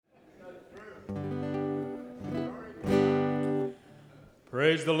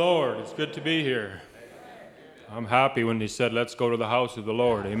Praise the Lord. It's good to be here. I'm happy when they said, let's go to the house of the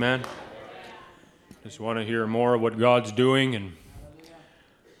Lord. Amen. Just want to hear more of what God's doing.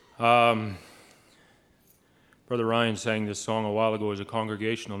 And Brother Ryan sang this song a while ago as a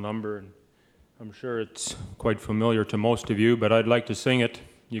congregational number, and I'm sure it's quite familiar to most of you, but I'd like to sing it.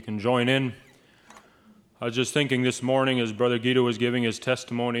 You can join in. I was just thinking this morning as Brother Guido was giving his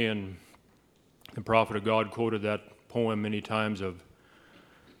testimony, and the prophet of God quoted that poem many times of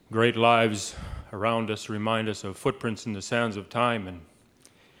great lives around us remind us of footprints in the sands of time,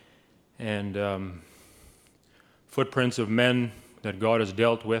 and footprints of men that God has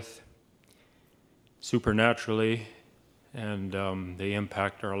dealt with supernaturally, and they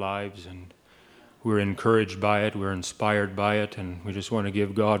impact our lives, and we're encouraged by it, we're inspired by it, and we just want to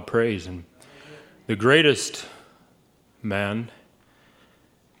give God praise. And the greatest man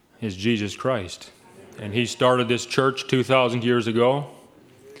is Jesus Christ, and he started this church 2,000 years ago,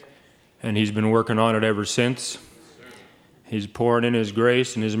 and he's been working on it ever since. He's pouring in his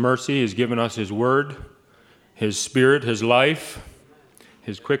grace and his mercy. He's given us his word, his spirit, his life,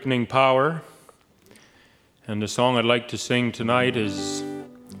 his quickening power. And the song I'd like to sing tonight is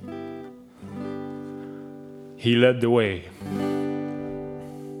He Led the Way.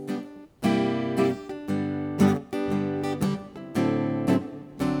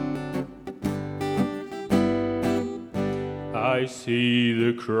 I see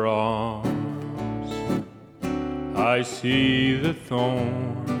the cross, I see the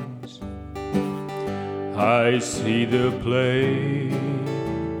thorns, I see the place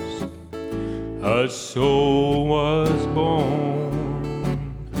a soul was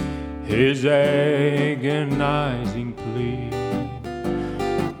born, his agonizing plea.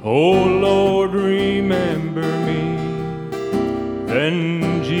 Oh Lord, remember me.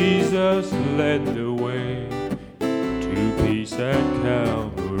 Then Jesus led the way to peace at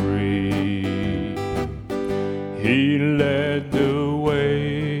Calvary. He led the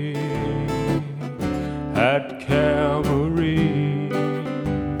way at Calvary.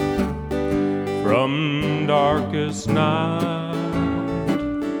 From darkest night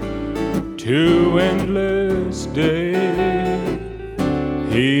to endless day,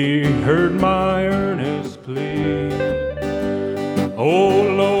 he heard my earnest plea. Oh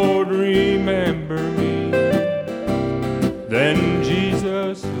Lord, remember me. Then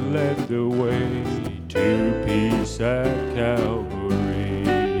Jesus led the way to peace at Calvary.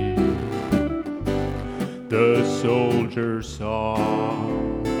 The soldier saw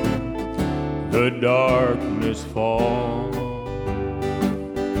the darkness fall.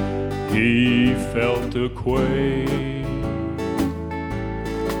 He felt a quake.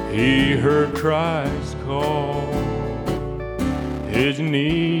 He heard Christ call. His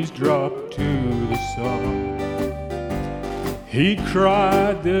knees dropped to the sod. He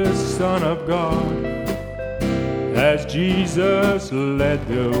cried, the Son of God, as Jesus led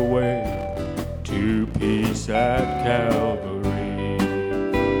the way to peace at Calvary.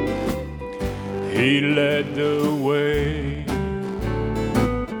 He led the way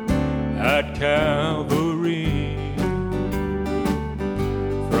at Calvary.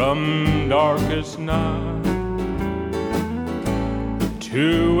 From darkest night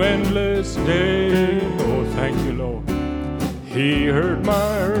to endless day. Oh, thank you, Lord. He heard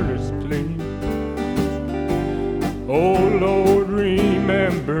my earnest plea. Oh, Lord,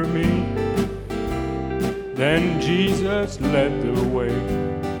 remember me. Then Jesus led the way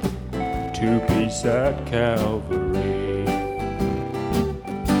to peace at Calvary.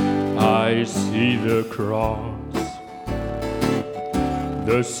 I see the cross,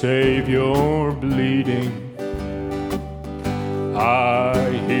 the Savior bleeding.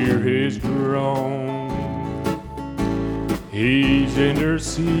 I hear his groan. He's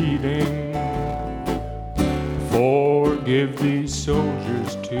interceding. Forgive these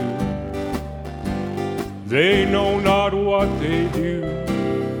soldiers too. They know not what they do.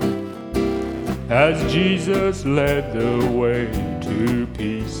 As Jesus led the way to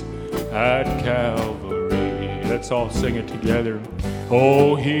peace at Calvary. Let's all sing it together.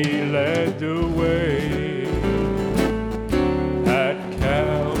 Oh, he led the way at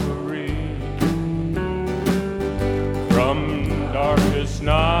Calvary. From darkest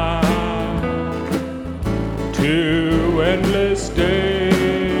night to endless day,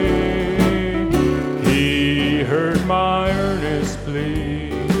 he heard my earnest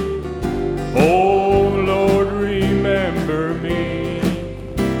plea. Oh Lord, remember me.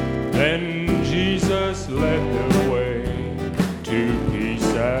 Then Jesus led the way to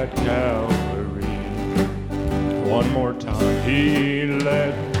peace at Calvary.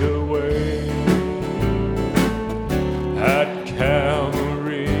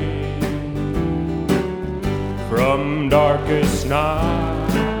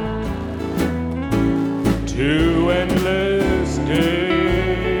 nigh to endless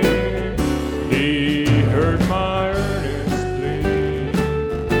day. He heard my earnest plea.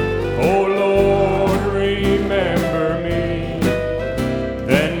 Oh Lord, remember me.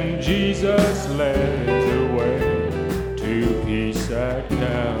 Then Jesus led the way to peace at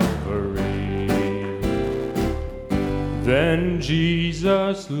Calvary. Then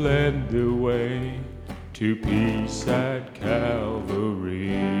Jesus led the way to peace at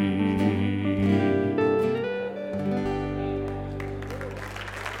Calvary.